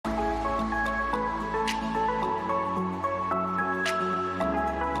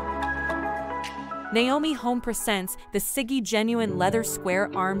Naomi Home presents the Siggy Genuine Leather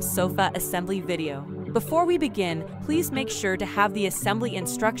Square Arm Sofa Assembly video. Before we begin, please make sure to have the assembly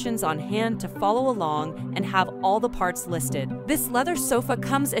instructions on hand to follow along and have all the parts listed. This leather sofa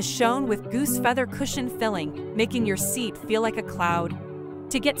comes as shown with goose feather cushion filling, making your seat feel like a cloud.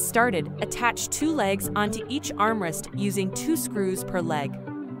 To get started, attach 2 legs onto each armrest using 2 screws per leg.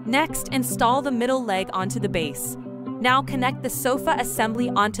 Next, install the middle leg onto the base. Now connect the sofa assembly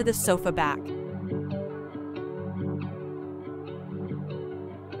onto the sofa back.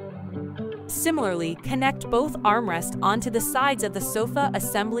 Similarly, connect both armrests onto the sides of the sofa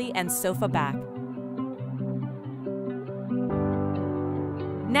assembly and sofa back.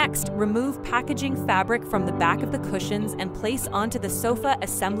 Next, remove packaging fabric from the back of the cushions and place onto the sofa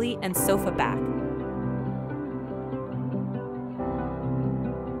assembly and sofa back.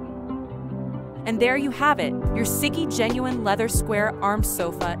 And there you have it, your Siggy Genuine Leather Square Arm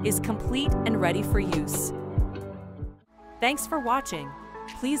Sofa is complete and ready for use. Thanks for watching.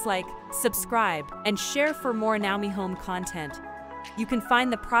 Please like, subscribe, and share for more Naomi Home content. You can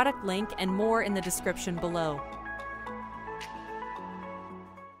find the product link and more in the description below.